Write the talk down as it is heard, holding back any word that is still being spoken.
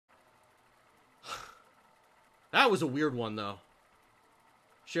That was a weird one, though.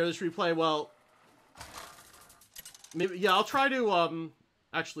 Share this replay. Well, maybe, yeah, I'll try to,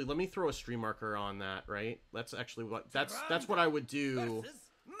 actually, let me throw a stream marker on that, right? That's actually what, that's what I would do,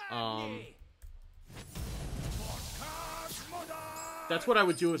 that's what I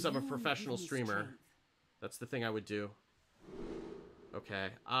would do if I'm a professional streamer. That's the thing I would do. Okay,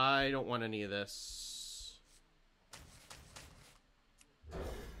 I don't want any of this.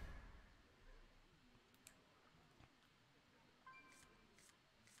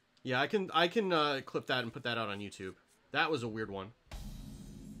 Yeah, I can clip that and put that out on YouTube. That was a weird one.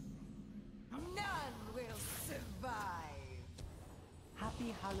 None will survive.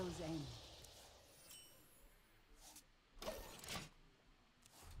 Happy Hallow's End.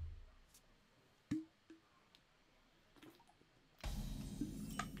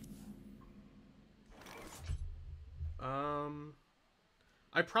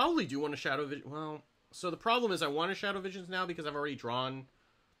 I probably do want a Shadow Vision. Well, so the problem is I want a Shadow Visions now because I've already drawn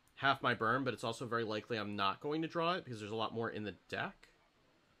half my burn, but it's also very likely I'm not going to draw it because there's a lot more in the deck.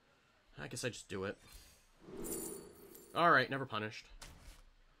 I guess I just do it. Alright, never punished.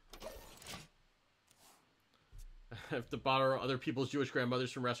 I have to borrow other people's Jewish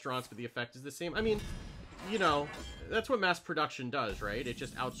grandmothers from restaurants, but the effect is the same. I mean, you know, that's what mass production does, right? It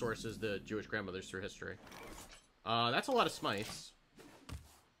just outsources the Jewish grandmothers through history. That's a lot of smites.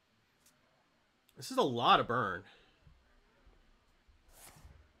 This is a lot of burn.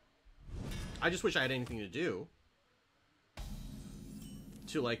 I just wish I had anything to do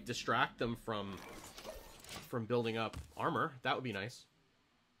to, like, distract them from building up armor. That would be nice.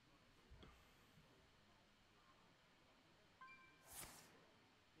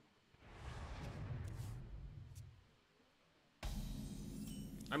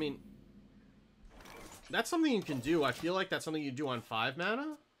 I mean, that's something you can do. I feel like that's something you do on 5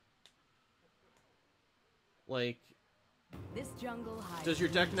 mana. Like, This jungle hides. does your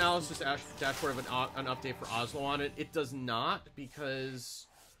deck analysis dashboard have an update for Oslo on it? It does not, because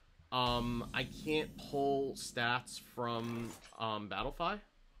I can't pull stats from Battlefy.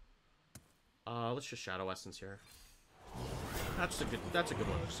 Let's just Shadow Essence here. That's a good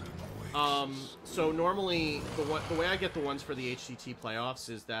one. So normally the way I get the ones for the HCT playoffs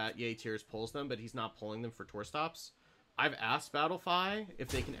is that Yay Tears pulls them, but he's not pulling them for tour stops. I've asked Battlefy if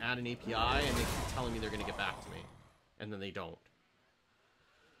they can add an API, and they keep telling me they're going to get back to me, and then they don't.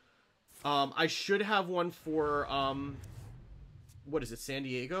 I should have one for what is it, San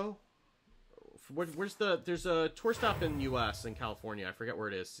Diego? Where's there's a tour stop in US in California. I forget where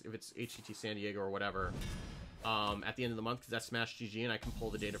it is, if it's HCT San Diego or whatever. At the end of the month, because that's Smash GG, and I can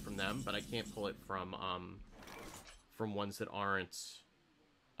pull the data from them, but I can't pull it from ones that aren't.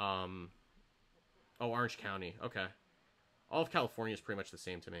 Oh, Orange County. Okay, all of California is pretty much the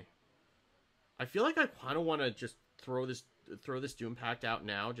same to me. I feel like I kind of want to just throw this Doom Pact out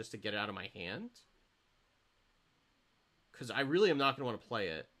now just to get it out of my hand, because I really am not going to want to play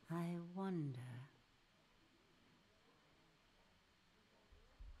it. I wonder.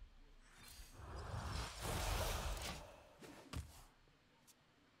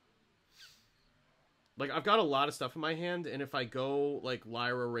 Like, I've got a lot of stuff in my hand, and if I go, like,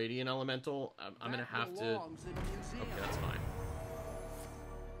 Lyra Radiant Elemental, I'm going to have to... Okay, that's fine.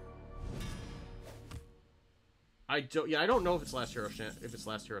 I don't know if it's last hero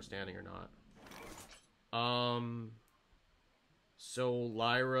standing or not. So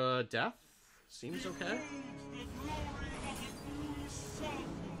Lyra Death seems okay.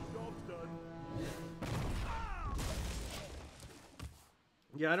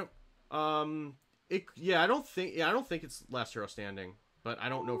 Yeah, I don't I don't think it's last hero standing, but I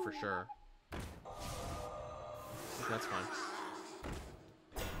don't know for sure. That's fine.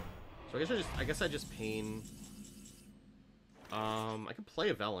 So I guess I just pain. I could play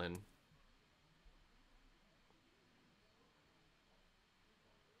a Velen.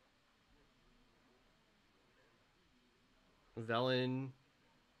 Velen,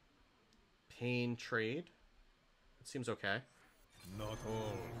 pain, trade. It seems okay. Not all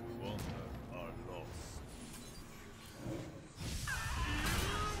who wander are lost.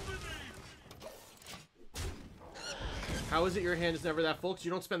 How is it your hand is never that full? Because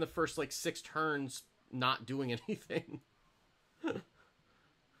you don't spend the first, like, 6 turns not doing anything.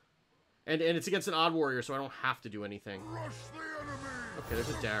 and it's against an odd warrior, so I don't have to do anything. Okay, there's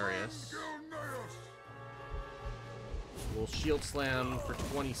a Darius. We'll shield slam for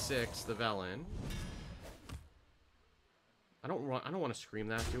 26, the Velen. I don't want to scream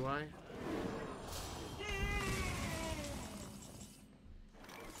that, do I?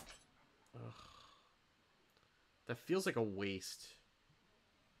 Ugh. That feels like a waste.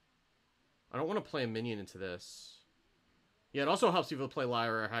 I don't want to play a minion into this. Yeah, it also helps you to play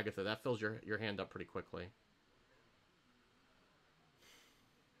Lyra or Hagatha. That fills your hand up pretty quickly.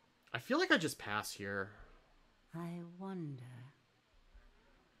 I feel like I just pass here. I wonder.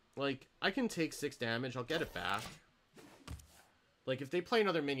 Like, I can take 6 damage. I'll get it back. Like, if they play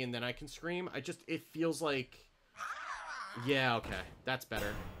another minion, then I can scream. It feels like... Yeah, okay. That's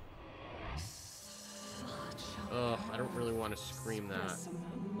better. Ugh, I don't really want to scream that.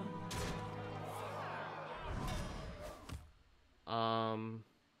 I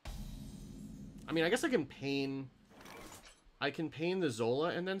mean, I guess I can pain... I can pain the Zola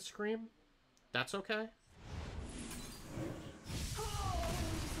and then scream. That's okay.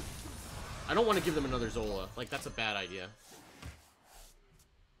 I don't want to give them another Zola. Like, that's a bad idea.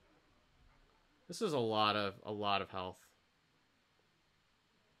 This is a lot of health.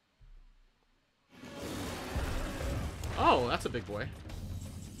 Oh, that's a big boy.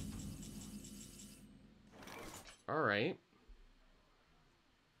 All right.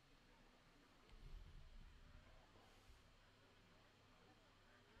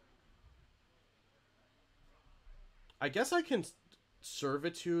 I guess I can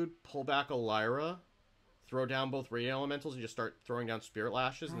Servitude, pull back a Lyra, throw down both Radiant Elementals, and just start throwing down Spirit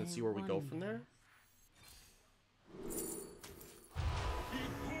Lashes, and then see where we go from there.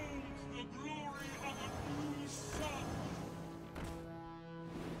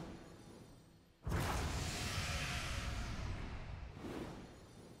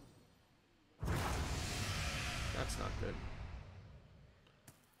 That's not good.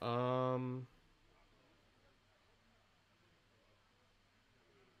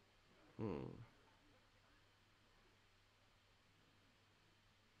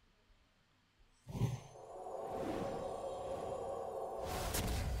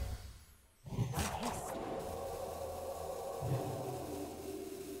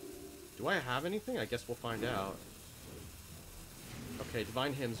 Do I have anything? I guess we'll find out. Okay,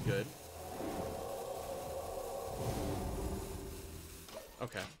 Divine Hymn's good.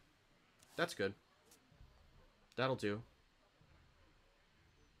 Okay. That's good. That'll do.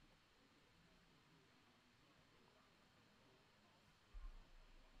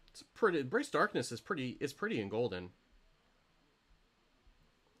 It's pretty... Embrace Darkness is pretty in golden.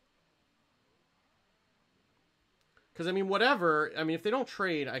 Because, I mean, whatever... I mean, if they don't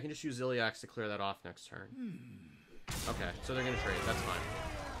trade, I can just use Ziliax to clear that off next turn. Okay, so they're going to trade. That's fine.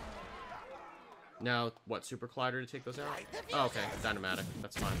 Now, what? Super Collider to take those out? Oh, okay. Dynamatic.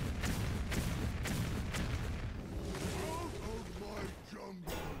 That's fine.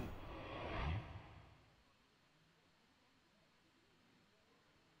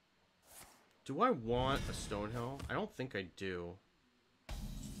 Do I want a Stonehill? I don't think I do.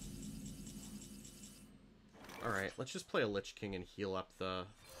 Alright, let's just play a Lich King and heal up the...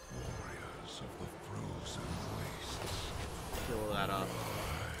 Warriors of the frozen wastes. Heal that up.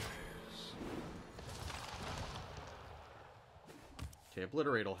 Okay,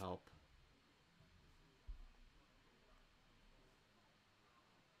 Obliterate will help.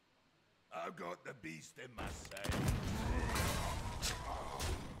 I've got the beast in my sight.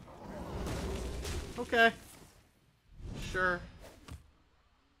 Okay. Sure.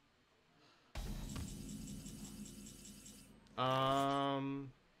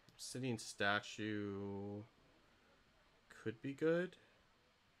 Obsidian Statue could be good.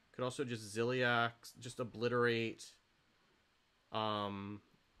 Could also just Ziliax, just obliterate the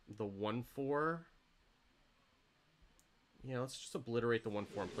 1/4. Yeah, let's just obliterate the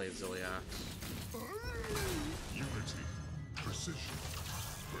 1/4 and play Ziliax. Unity, precision.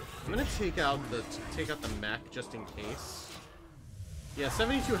 I'm gonna take out the mech just in case. Yeah,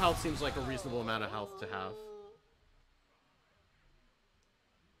 72 health seems like a reasonable amount of health to have.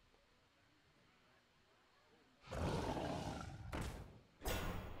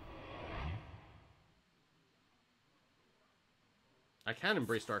 I can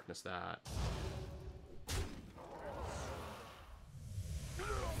Embrace Darkness that.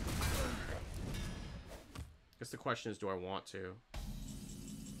 Guess the question is, do I want to?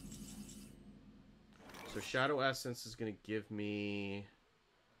 So Shadow Essence is going to give me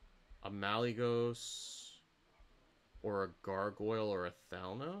a Malygos or a Gargoyle or a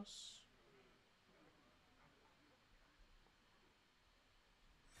Thalnos.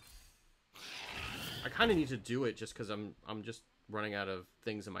 I kind of need to do it just because I'm just running out of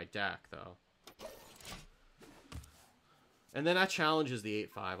things in my deck, though. And then that challenges the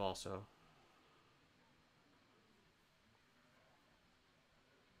 8/5 also.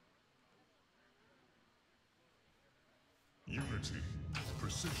 Unity,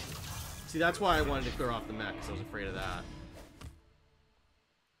 precision. See, that's why I wanted to clear off the mech, because I was afraid of that.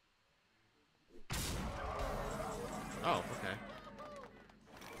 Oh, okay.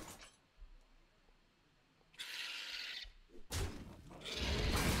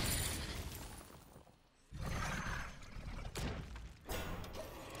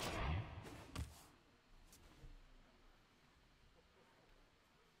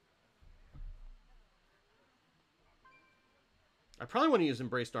 I probably want to use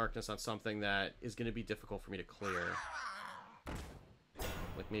Embrace Darkness on something that is going to be difficult for me to clear.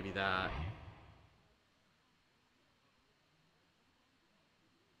 Like maybe that.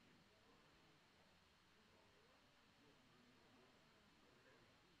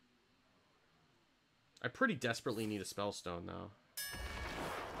 I pretty desperately need a Spellstone, though.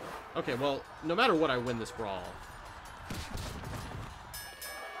 Okay, well, no matter what, I win this brawl.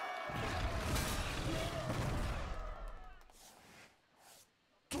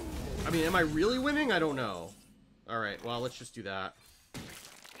 I mean, am I really winning? I don't know. Alright, well, let's just do that.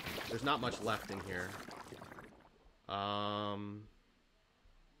 There's not much left in here.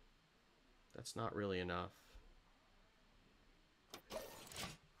 That's not really enough.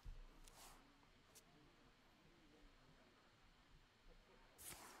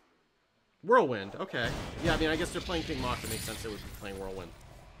 Whirlwind, okay. Yeah, I mean, I guess they're playing King Mock. It makes sense they would be playing Whirlwind.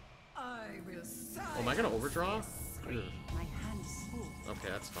 I will Oh, am I gonna overdraw? Ugh. My hand is full. Okay,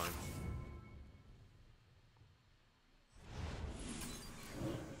 that's fine.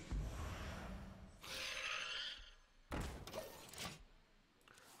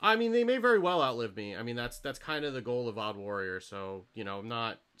 I mean, they may very well outlive me. I mean, that's kind of the goal of Odd Warrior, so, you know, I'm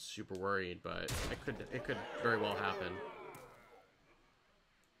not super worried, but it could very well happen.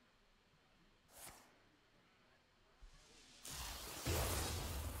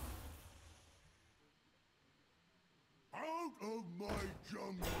 Out of my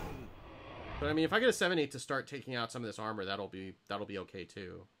jungle! But I mean, if I get a 7/8 to start taking out some of this armor, that'll be okay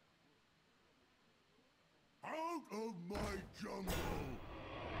too. Out of my jungle!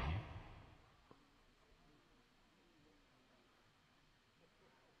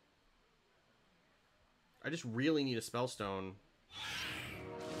 I just really need a Spellstone.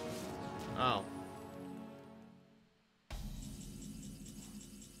 Oh.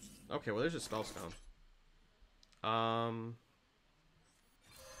 Okay, well there's a Spellstone. We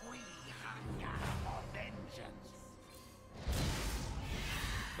hunger for vengeance.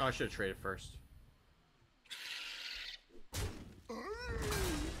 Oh, I should have traded first. My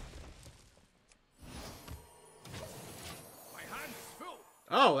hand's full.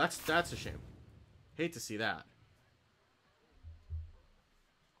 Oh, that's a shame. Hate to see that.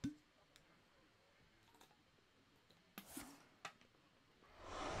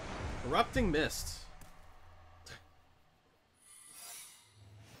 Erupting Mist.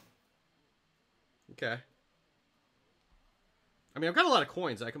 Okay. I mean, I've got a lot of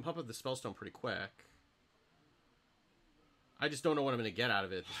coins. I can pump up the Spellstone pretty quick. I just don't know what I'm going to get out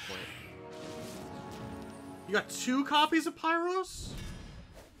of it at this point. You got 2 copies of Pyros?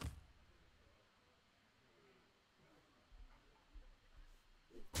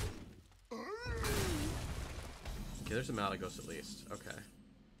 Okay, there's a Malagos at least. Okay.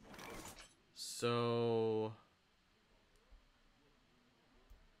 So...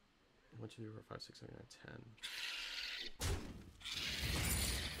 1, 2, 3, 4, 5, 6, 7, 8, 9, 10.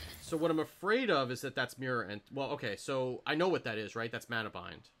 So what I'm afraid of is that that's Mirror and... Well, okay, so I know what that is, right? That's Mana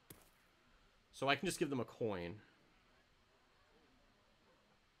Bind. So I can just give them a coin.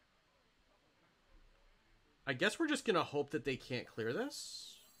 I guess we're just gonna hope that they can't clear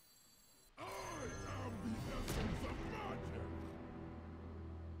this. I am the essence of magic.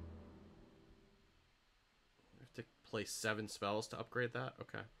 I have to play 7 spells to upgrade that?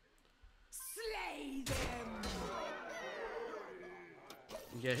 Okay. slay them.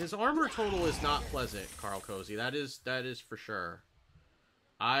 Yeah, his armor total is not pleasant, Carl Cozy. That is for sure.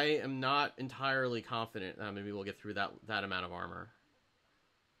 I am not entirely confident that maybe we'll get through that amount of armor.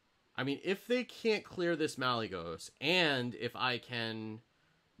 I mean, if they can't clear this Malagos, and if I can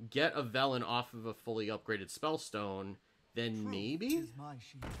get a Velen off of a fully upgraded Spellstone, then maybe? Is my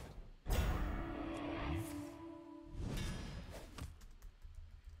shield.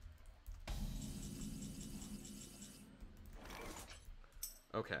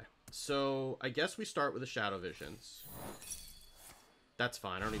 Okay, so I guess we start with the Shadow Visions. That's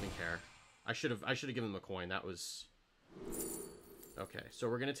fine. I don't even care. I should have given them a coin. That was okay. So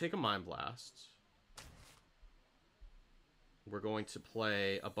we're gonna take a Mind Blast. We're going to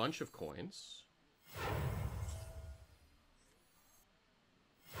play a bunch of coins.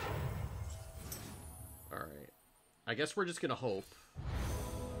 All right. I guess we're just gonna hope.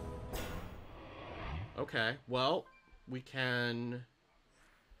 Okay. Well, we can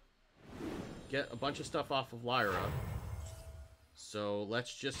get a bunch of stuff off of Lyra. So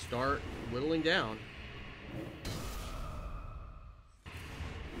let's just start whittling down.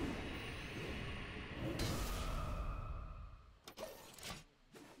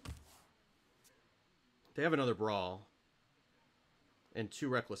 They have another brawl. And 2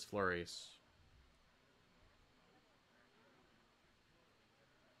 reckless flurries.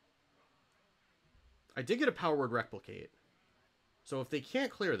 I did get a power word replicate. So if they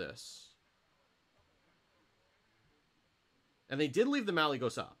can't clear this... And they did leave the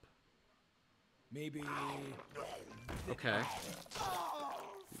Malygos up. Maybe. Okay.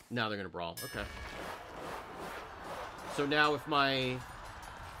 Now they're gonna brawl. Okay. So now if my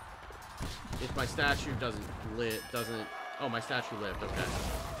statue doesn't... Oh, my statue lived. Okay.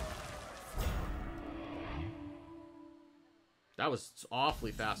 That was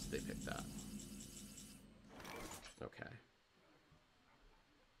awfully fast that they picked that. Okay.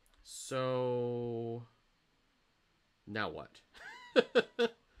 So... Now what?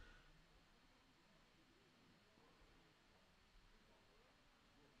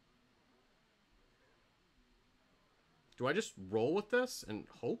 Do I just roll with this and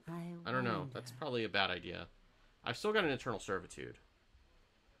hope? I don't know. That's probably a bad idea. I've still got an Eternal Servitude.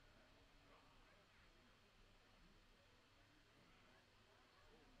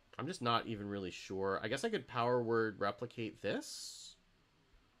 I'm just not even really sure. I guess I could power word replicate this?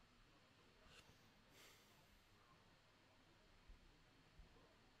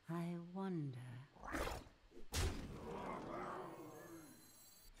 I wonder.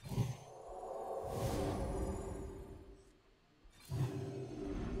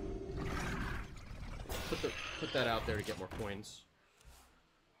 Put that out there to get more coins.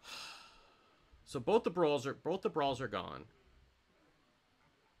 So both the brawls are gone.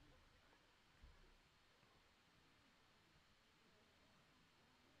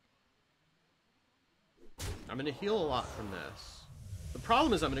 I'm gonna heal a lot from this. The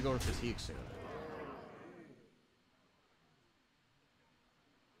problem is I'm gonna go into fatigue soon.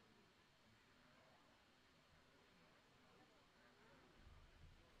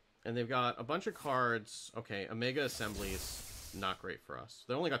 And they've got a bunch of cards. Okay, Omega Assembly's not great for us.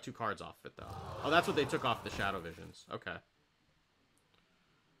 They only got 2 cards off it, though. Oh, that's what they took off the Shadow Visions. Okay.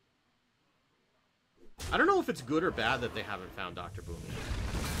 I don't know if it's good or bad that they haven't found Dr. Boom yet.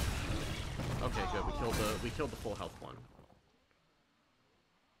 Okay, good. We killed the full health one.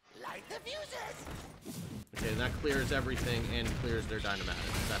 Light the fuses! Okay, and that clears everything and clears their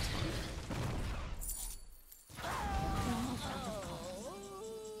Dynamatics. That's fine.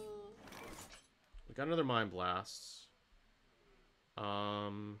 We got another Mind Blast.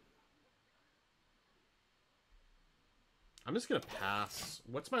 I'm just gonna pass.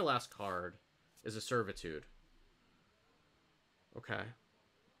 What's my last card? Is a Servitude. Okay.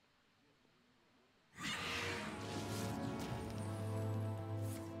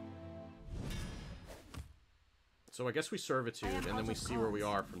 So I guess we Servitude, and then we see where we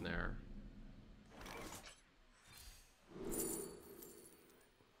are from there.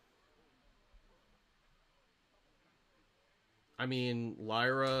 I mean,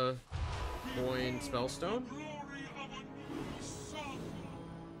 Lyra, Coin, Spellstone.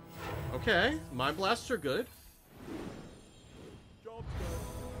 Okay, Mind Blasts are good.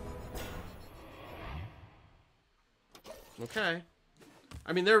 Okay.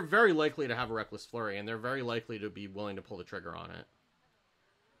 I mean, they're very likely to have a Reckless Flurry, and they're very likely to be willing to pull the trigger on it.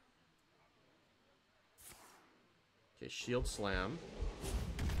 Okay, Shield Slam.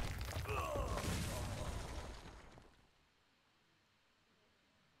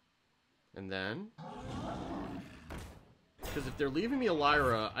 And then... Because if they're leaving me a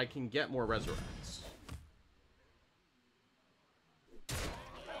Lyra, I can get more Resurrects.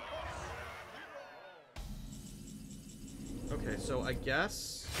 Okay, so I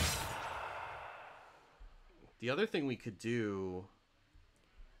guess... The other thing we could do...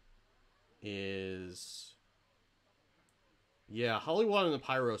 is... Yeah, Hollywood and the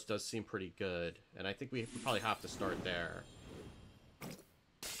Pyros does seem pretty good. And I think we probably have to start there.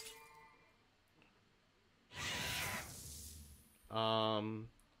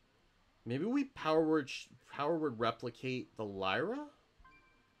 Maybe we power word replicate the Lyra?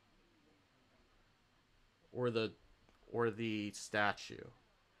 Or the statue.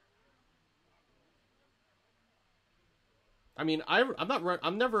 I mean, I'm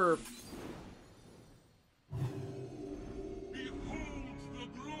never...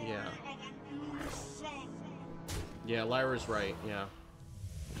 Yeah. Yeah, Lyra's right, yeah.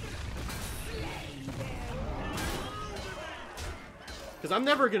 Because I'm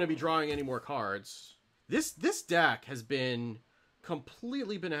never going to be drawing any more cards. This deck has been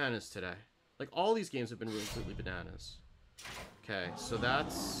completely bananas today. Like, all these games have been really completely bananas. Okay, so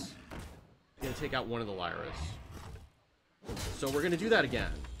that's gonna take out one of the Lyras. So we're gonna do that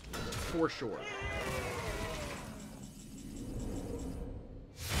again, for sure.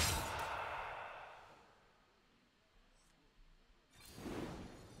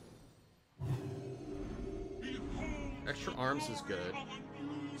 Extra arms is good.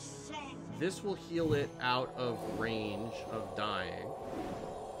 This will heal it out of range of dying.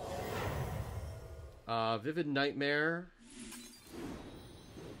 Vivid Nightmare.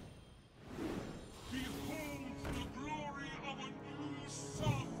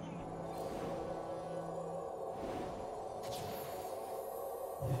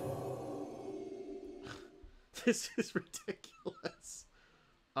 This is ridiculous.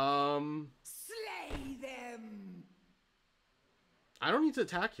 Slay them. I don't need to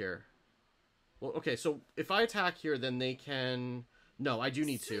attack here. Well, okay, so if I attack here, then they can... No, I do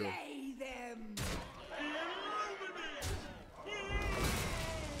need to. Slay them.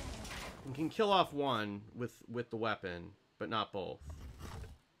 You can kill off one with the weapon, but not both.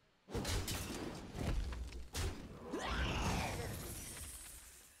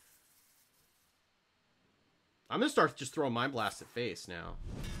 I'm gonna start just throwing Mind Blast at face now.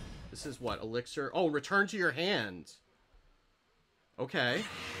 This is what? Elixir? Oh, return to your hand. Okay.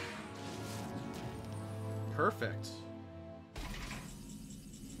 Perfect.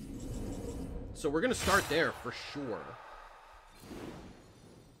 So we're gonna start there for sure.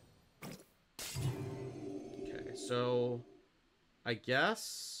 Okay, so I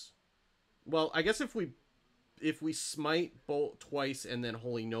guess... Well, I guess if we smite Bolt twice and then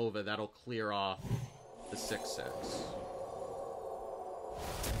Holy Nova, that'll clear off the 6/6.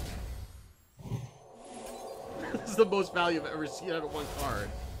 This is the most value I've ever seen out of one card.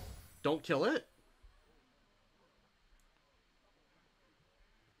 Don't kill it?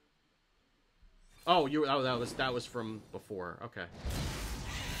 Oh, that was from before. Okay.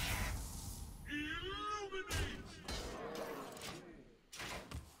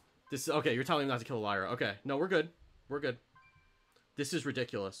 This okay, you're telling me not to kill Lyra. Okay. No, we're good. We're good. This is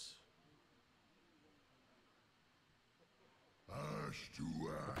ridiculous. Ash to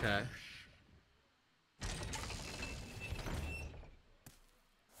ash. Okay.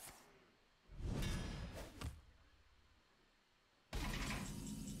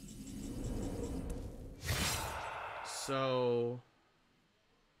 So...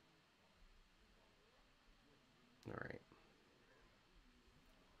 Alright.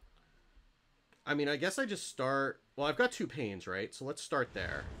 I mean, I guess I just start... Well, I've got 2 pains, right? So let's start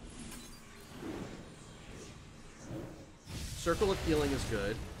there. Circle of Healing is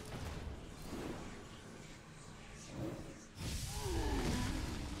good.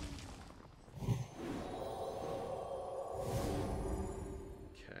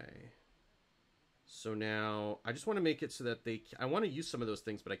 Okay. So now, I just want to make it so that they... I want to use some of those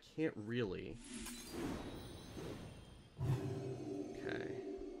things, but I can't really. Okay.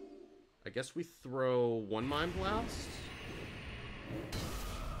 I guess we throw 1 Mind Blast.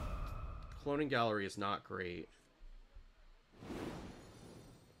 Cloning Gallery is not great.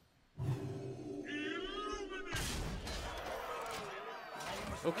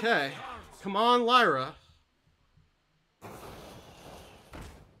 Okay. Come on, Lyra.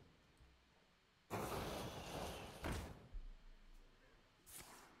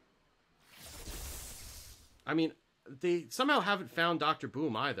 I mean, they somehow haven't found Dr.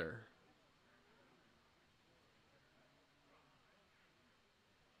 Boom either.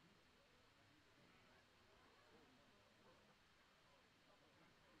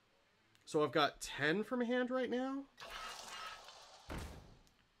 So I've got 10 from hand right now.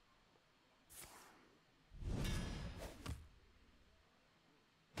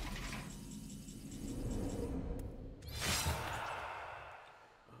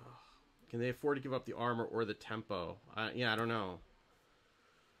 Can they afford to give up the armor or the tempo? Yeah, I don't know.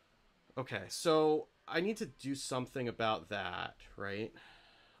 Okay, so I need to do something about that, right?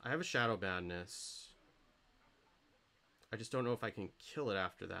 I have a Shadow Madness. I just don't know if I can kill it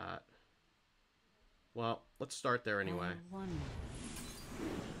after that. Well, let's start there anyway.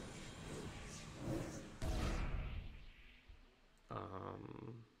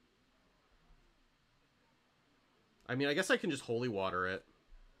 I mean, I guess I can just Holy Water it.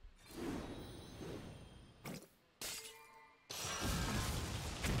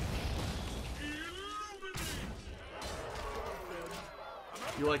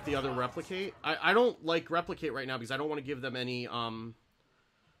 You like the other Replicate? I don't like Replicate right now because I don't want to give them any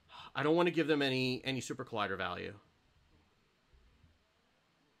I don't want to give them any Super Collider value.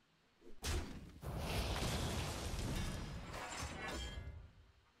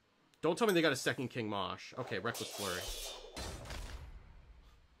 Don't tell me they got a second King Mosh. Okay, Reckless Flurry.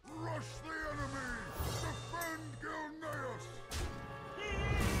 Crush the enemy! Defend Gilneas!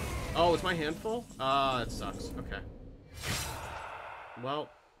 Oh, is my hand full? That sucks. Okay. Well.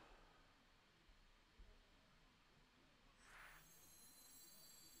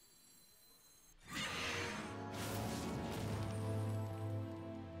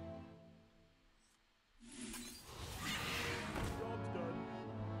 Job's done.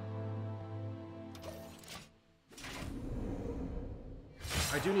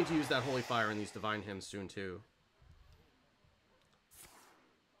 I do need to use that Holy Fire in these Divine Hymns soon, too.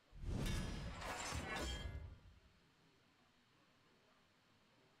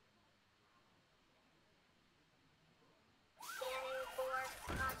 Scanning for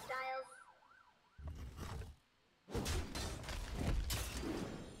hostiles.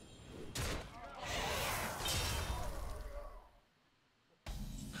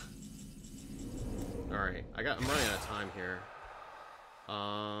 Alright, I'm running out of time here.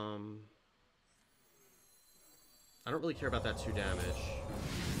 I don't really care about that 2 damage.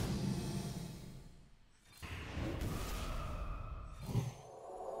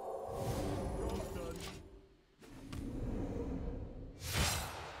 Job's done.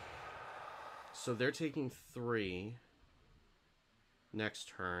 So they're taking 3 next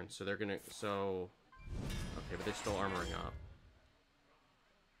turn. So they're gonna. So. Okay, but they're still armoring up.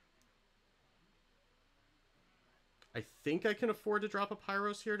 I think I can afford to drop a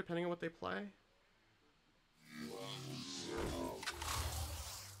Pyros here, depending on what they play.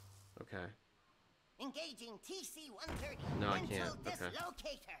 Okay. Engaging TC-130. No, I Mental can't. Okay.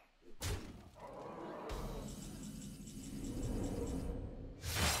 dislocator.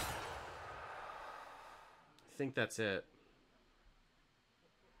 I think that's it.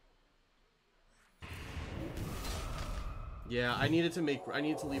 Yeah, I needed to leave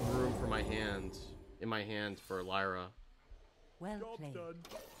room for my hand, in my hand for Lyra. Well Job's played. done.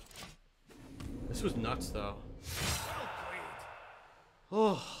 This was nuts, though. Well played.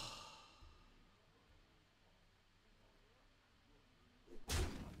 Oh.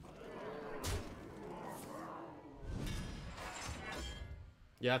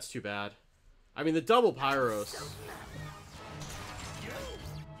 Yeah, it's too bad. I mean, the double Pyros. You're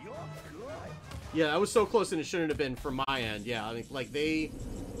good. Yeah, that was so close, and it shouldn't have been from my end. Yeah, I mean, like, the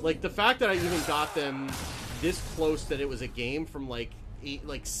fact that I even got them this close that it was a game from, like,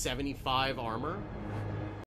 75 armor